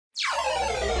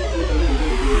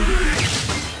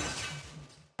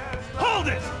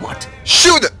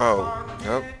Shoot it! Oh,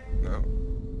 nope, nope.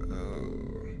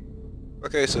 Oh.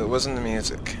 Okay, so it wasn't the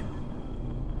music.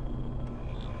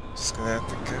 Just gonna have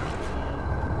to go.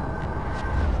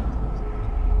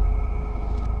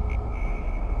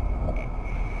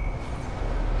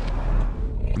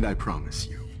 And I promise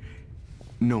you,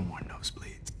 no more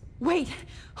nosebleeds. Wait,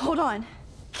 hold on.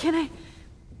 Can I...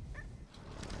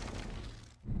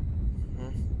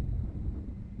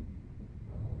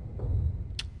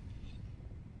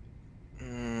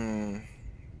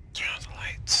 Turn off the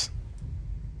lights.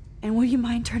 And will you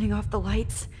mind turning off the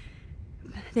lights?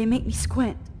 They make me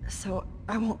squint, so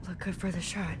I won't look good for the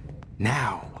shot.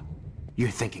 Now, you're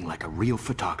thinking like a real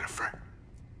photographer.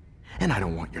 And I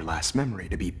don't want your last memory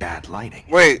to be bad lighting.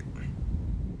 Wait.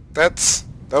 That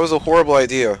was a horrible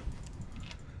idea.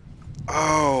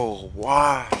 Oh,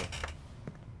 why?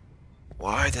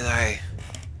 Why did I...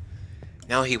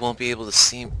 Now he won't be able to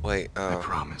see... Wait, I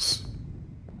promise.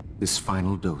 This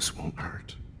final dose won't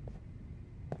hurt.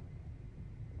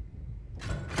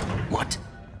 What?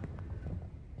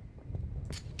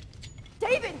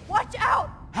 David, watch out!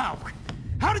 How?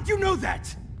 How did you know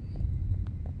that?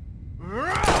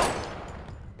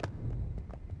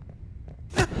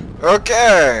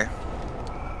 Okay.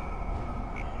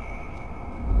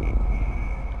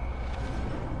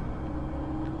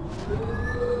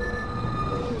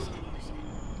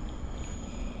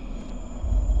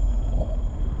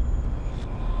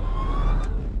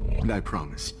 And I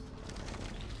promise.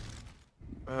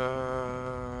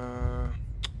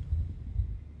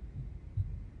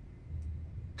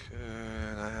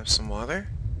 Could I have some water?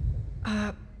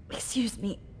 Excuse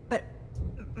me, but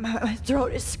my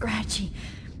throat is scratchy.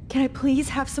 Can I please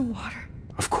have some water?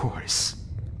 Of course.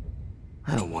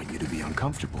 I don't want you to be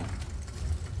uncomfortable.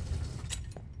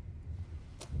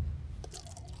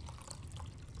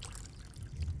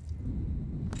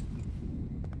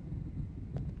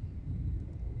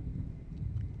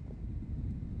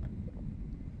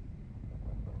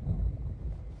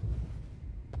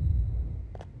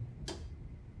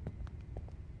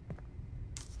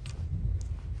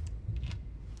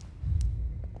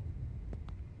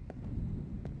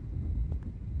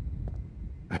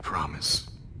 I promise.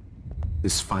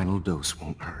 This final dose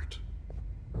won't hurt.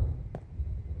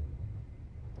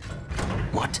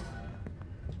 What?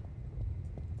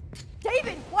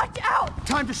 David, watch out!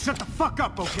 Time to shut the fuck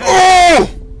up, okay? Oh!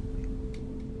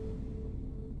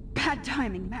 Bad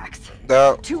timing, Max.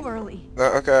 No. Too early. No,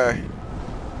 okay.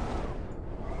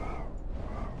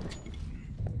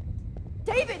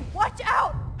 David, watch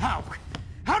out! How?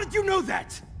 How did you know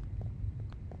that?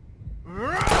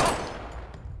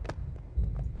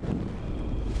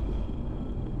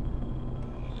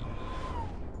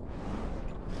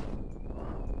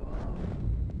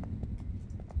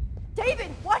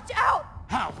 David, watch out!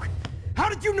 How? How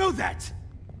did you know that?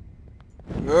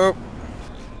 Nope.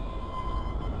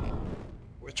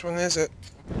 Which one is it?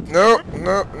 Nope,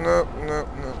 nope, nope, nope,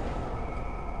 nope.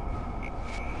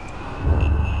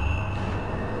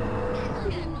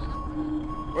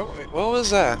 What was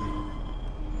that?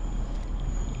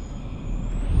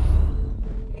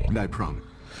 And I promise.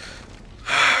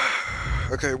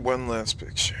 Okay, one last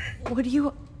picture. Would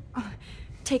you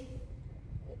take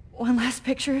one last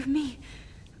picture of me?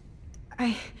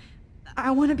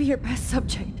 I want to be your best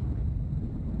subject.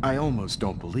 I almost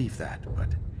don't believe that, but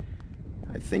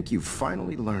I think you've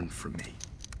finally learned from me.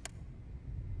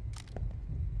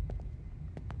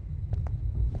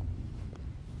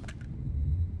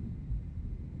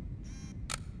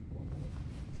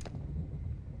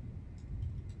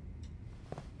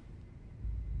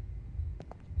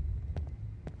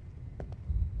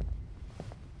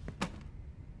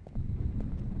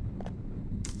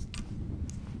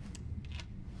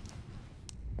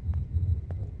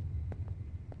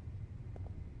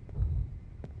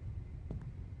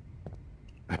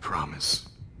 I promise.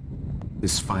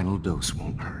 This final dose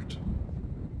won't hurt.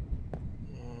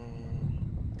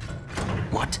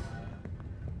 What?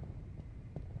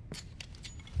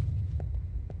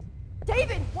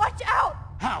 David, watch out!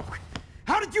 How?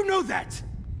 How did you know that?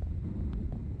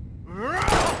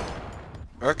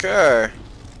 Okay.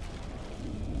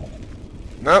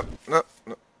 Nope, nope,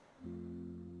 nope.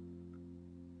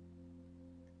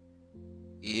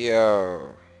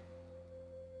 Yo.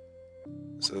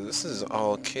 So this is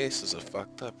all cases of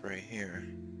fucked up right here.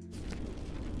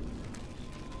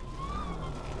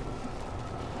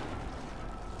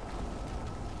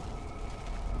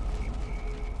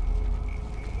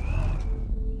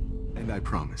 And I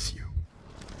promise you.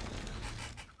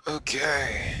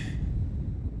 Okay.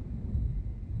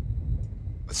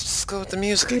 Let's just go with the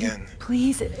music Could you again.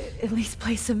 please at least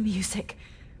play some music?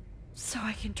 so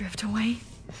I can drift away.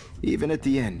 Even at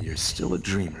the end, you're still a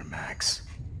dreamer, Max.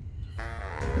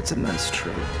 That's a nice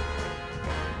trait.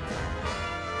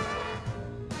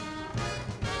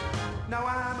 Now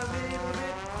I'm a little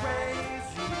bit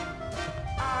crazy,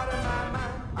 out of my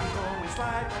mind. I'm going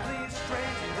slightly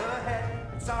strange in the head.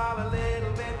 It's all a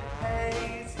little bit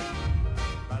hazy,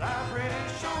 but I'm pretty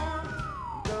sure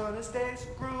I'm gonna stay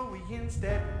screwy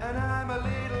instead. And I'm a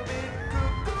little bit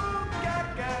cuckoo,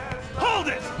 gaga. Hold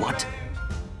it! What?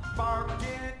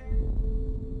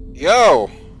 Yo!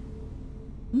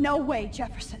 No way,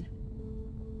 Jefferson.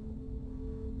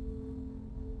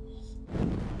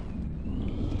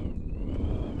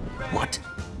 What?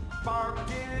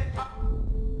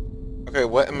 Okay,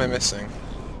 what am I missing?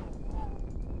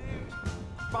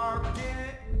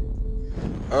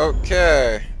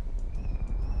 Okay.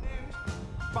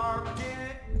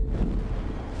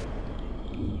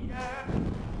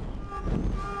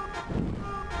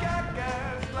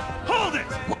 Hold it!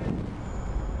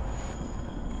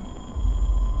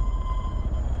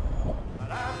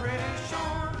 But I'm pretty sure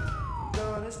I'm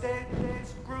gonna stay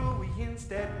screwy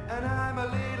instead. And I'm a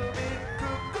little bit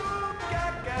cuckoo,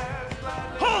 gaga,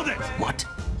 slightly. Hold it! What?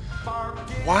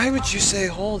 Why would you say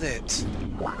hold it?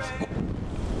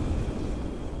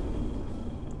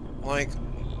 Like,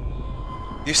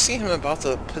 you see him about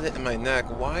to put it in my neck,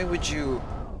 why would you...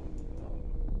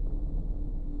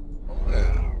 Hold it.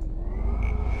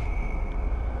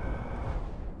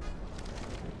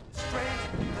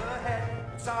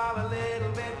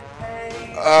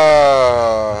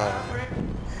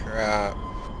 Crap.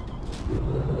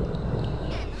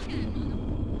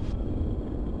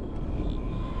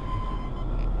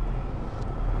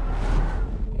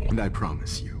 And I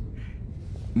promise you,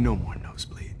 no more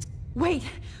nosebleeds. Wait,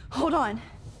 hold on.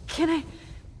 Can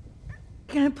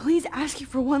I please ask you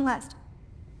for one last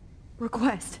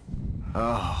request?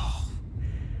 Oh,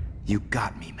 you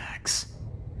got me, Max.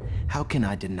 How can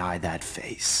I deny that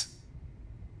face?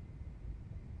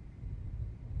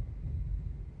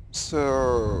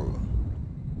 So...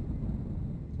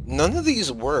 none of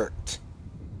these worked.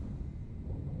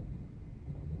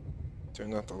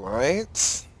 Turn out the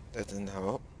lights. That didn't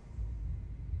help.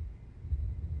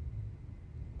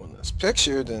 One last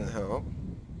picture didn't help.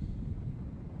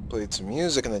 Played some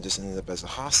music and I just ended up as a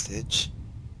hostage.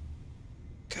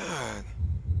 God.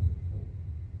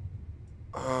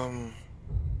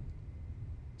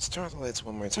 Let's turn off the lights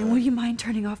one more time. And will you mind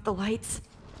turning off the lights?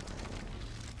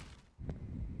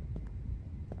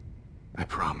 I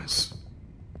promise.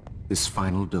 This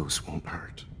final dose won't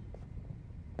hurt.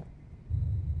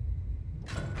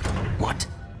 What?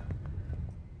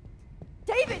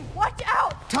 David, watch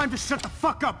out! Time to shut the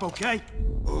fuck up, okay?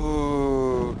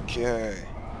 Okay.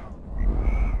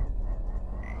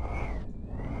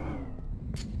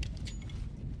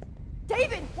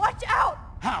 David, watch out!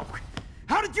 How?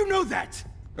 How did you know that?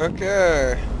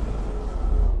 Okay.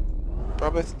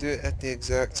 Probably have to do it at the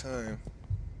exact time.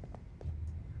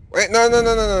 Wait, no.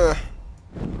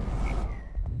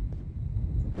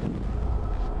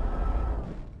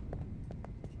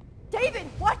 David,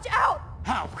 watch out!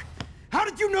 How? How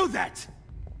did you know that?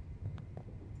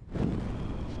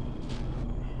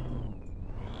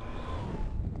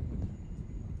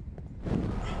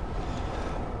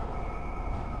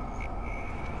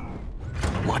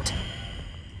 What?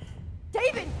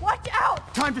 David, watch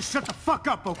out! Time to shut the fuck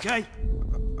up, okay?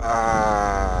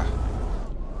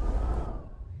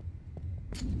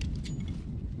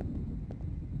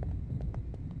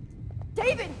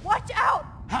 David, watch out!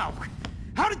 How?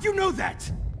 How did you know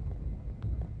that?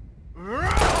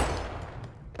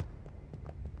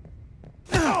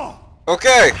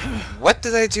 Okay. What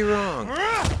did I do wrong?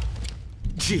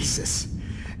 Jesus.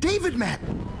 David, man.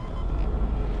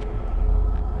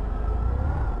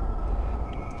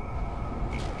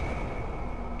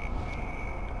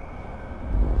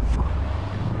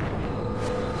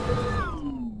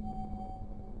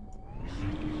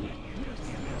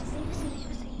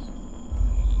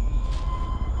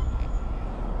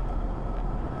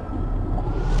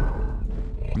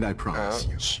 And I promise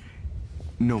you,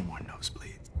 no more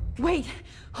nosebleeds. Wait,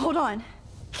 hold on.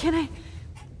 Can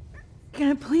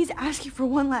I please ask you for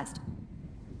one last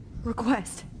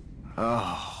request?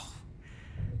 Oh,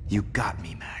 you got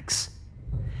me, Max.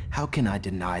 How can I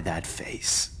deny that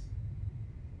face?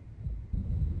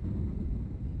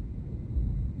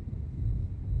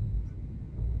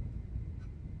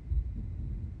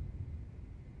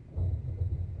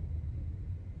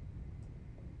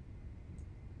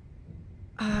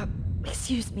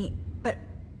 Excuse me, but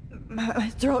my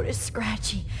throat is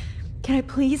scratchy. Can I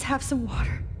please have some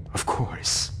water? Of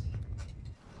course.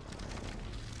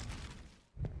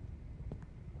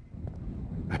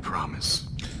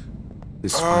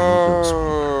 This final dose.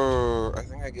 Oh, I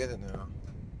think I get it now.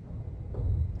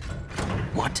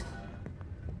 What?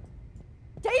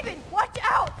 David, watch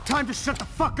out! Time to shut the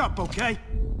fuck up, okay?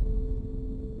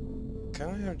 Can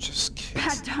I have just kissed?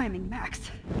 Bad timing, Max.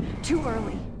 Too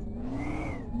early.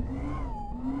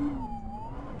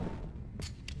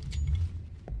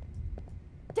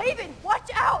 David, watch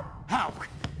out! How?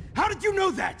 How did you know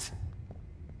that?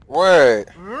 Wait.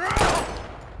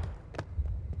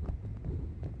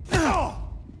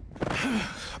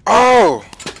 Oh!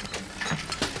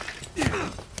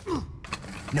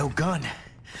 No gun.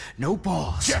 No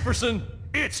balls. Jefferson,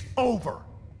 it's over.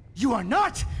 You are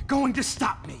not going to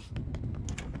stop me.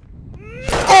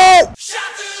 Oh!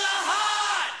 Shot to the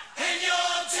heart, and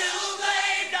you're to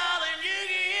blame, darling. You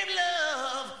give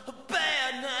love a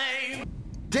bad name.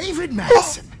 David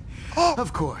Madison.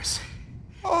 Of course.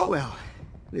 Well,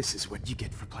 this is what you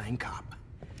get for playing cop.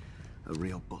 A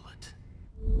real bullet.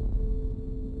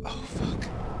 Oh, fuck.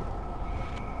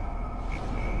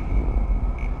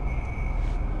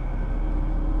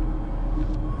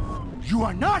 You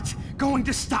are not going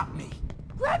to stop me.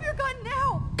 Grab your gun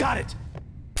now! Got it.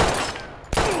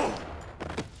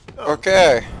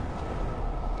 Okay.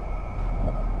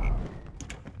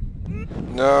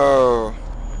 No.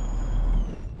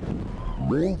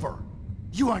 Over.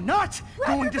 You are not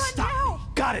going to your gun stop now. me.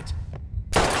 Got it.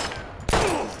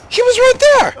 He was right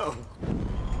there!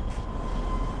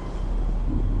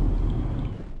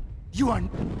 You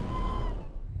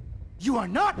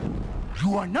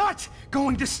are not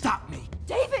going to stop me.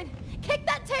 David, kick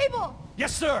that table!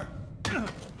 Yes, sir.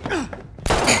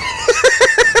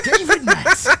 David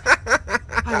Max.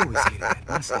 I always hated that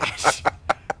mustache.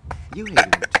 You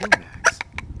hated it too, Max.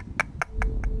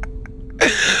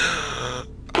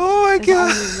 Oh my There's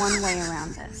god. only one way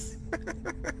around this.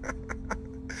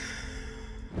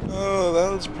 Oh,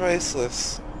 that was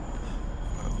priceless.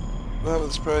 That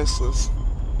was priceless.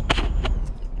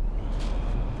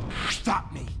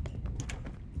 Stop me.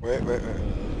 Wait.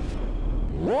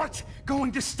 What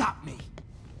going to stop me?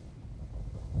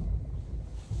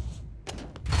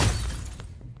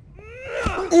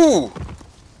 Ooh!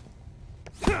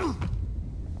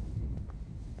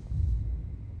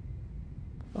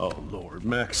 Oh, Lord,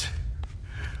 Max.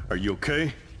 Are you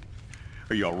okay?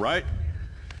 Are you all right?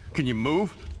 Can you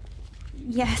move?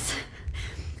 Yes.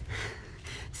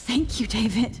 Thank you,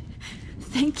 David.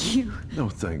 Thank you.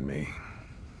 Don't thank me.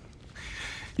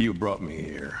 You brought me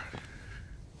here.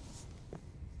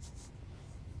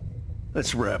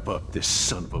 Let's wrap up this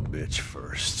son of a bitch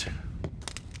first.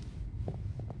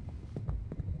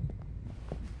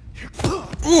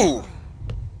 Ooh!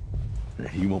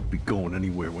 He won't be going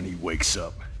anywhere when he wakes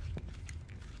up.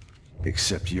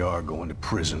 Except you are going to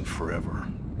prison forever.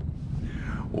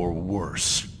 Or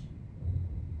worse.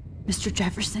 Mr.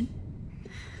 Jefferson,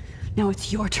 now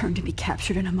it's your turn to be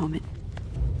captured in a moment.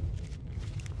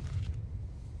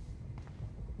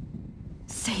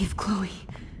 Save Chloe.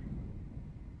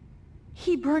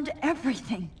 He burned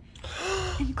everything,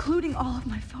 including all of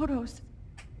my photos.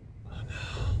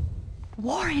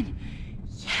 Warren!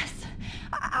 Yes!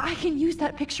 I can use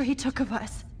that picture he took of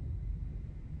us.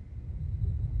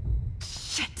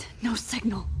 Shit! No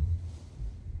signal.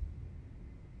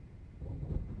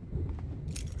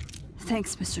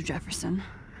 Thanks, Mr. Jefferson,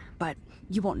 but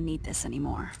you won't need this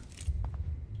anymore.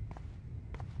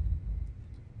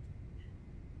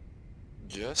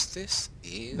 Justice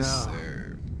is No.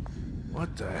 served.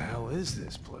 What the hell is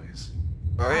this place?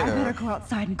 Oh, I you better know. go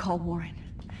outside and call Warren.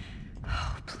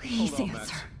 Oh, please Hold on,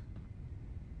 Max. answer.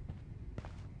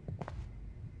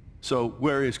 So,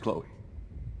 where is Chloe?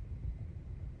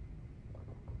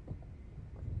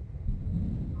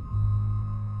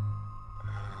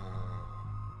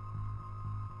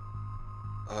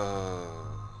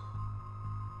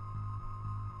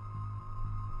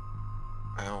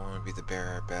 I don't want to be the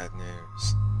bearer of bad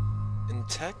news. And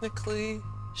technically,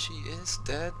 she is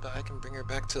dead, but I can bring her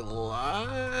back to life.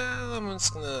 I'm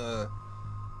just gonna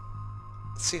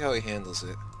see how he handles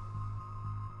it.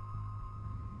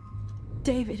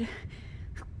 David,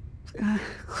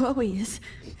 Chloe is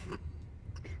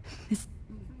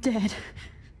dead.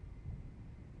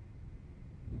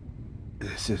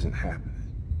 This isn't happening.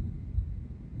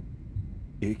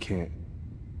 It can't.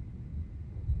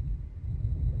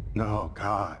 No,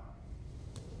 God.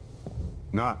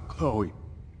 Not Chloe.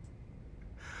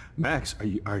 Max,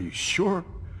 are you sure?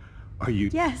 Are you...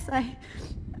 Yes,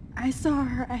 I saw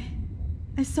her.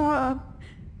 I saw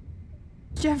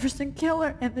Jefferson kill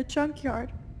her in the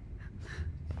junkyard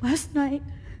last night.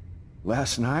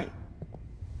 Last night?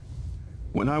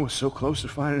 When I was so close to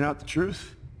finding out the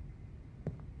truth?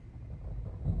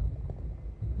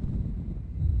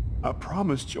 I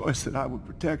promised Joyce that I would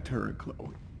protect her and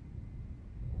Chloe.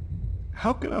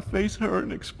 How can I face her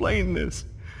and explain this?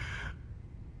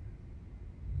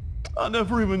 I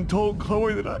never even told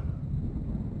Chloe that I...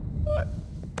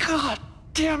 God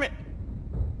damn it!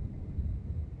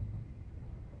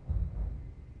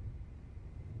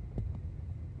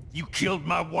 You killed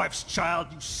my wife's child,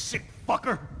 you sick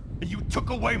fucker! And you took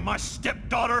away my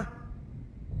stepdaughter?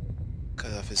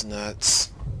 Cut off his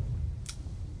nuts.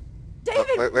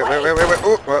 David, Wait.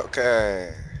 Ooh,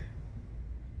 okay.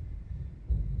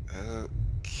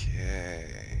 Okay.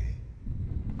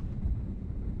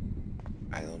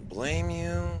 I don't blame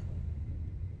you,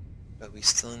 but we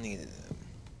still needed him.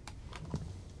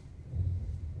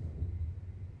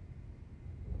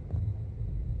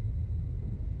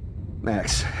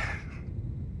 Max,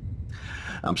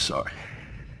 I'm sorry.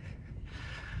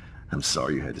 I'm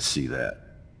sorry you had to see that.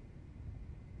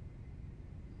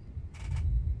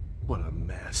 What a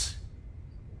mess.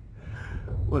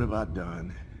 What have I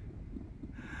done?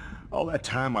 All that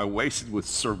time I wasted with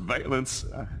surveillance.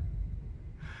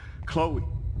 Chloe,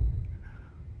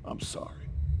 I'm sorry.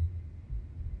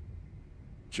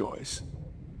 Joyce,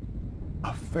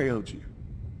 I failed you.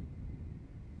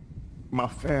 My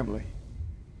family.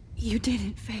 you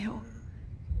didn't fail.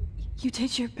 You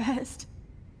did your best.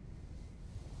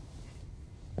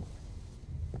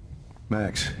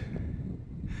 Max,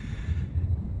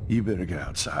 you better get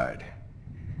outside.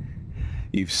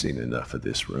 You've seen enough of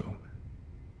this room.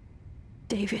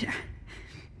 David,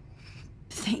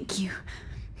 thank you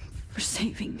for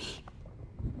saving me.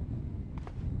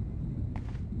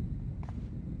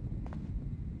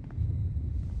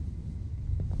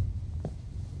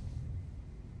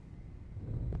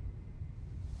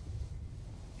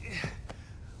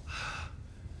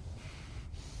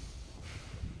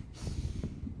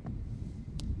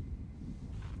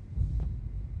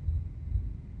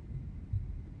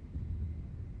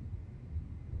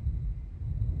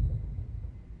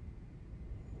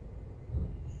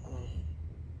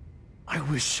 I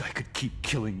wish I could keep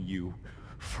killing you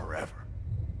forever.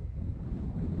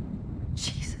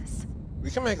 Jesus. We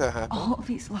can make that happen. All of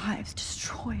these lives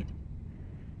destroyed.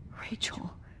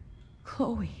 Rachel,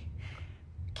 Chloe,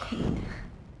 Kate,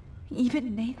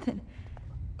 even Nathan.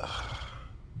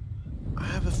 I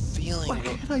have a feeling. Why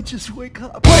can't I just wake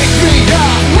up? Wake me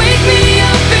up! Wake me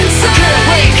up inside!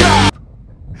 Wake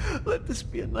up! Let this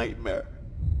be a nightmare.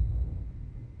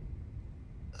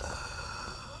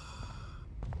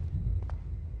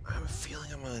 I have a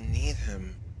feeling I'm gonna need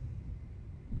him.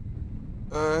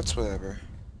 It's whatever.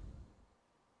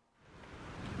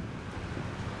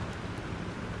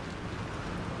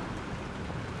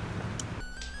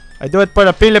 I do it for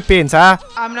the Philippines, huh?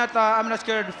 I'm not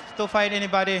scared to fight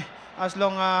anybody as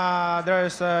long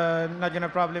there's not gonna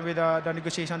problem with the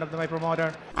negotiation of my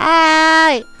promoter. は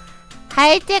ーい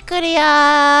入ってくるよ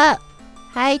ー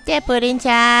入ってプリンち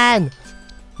ゃん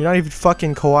You're not even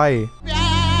fucking kawaii.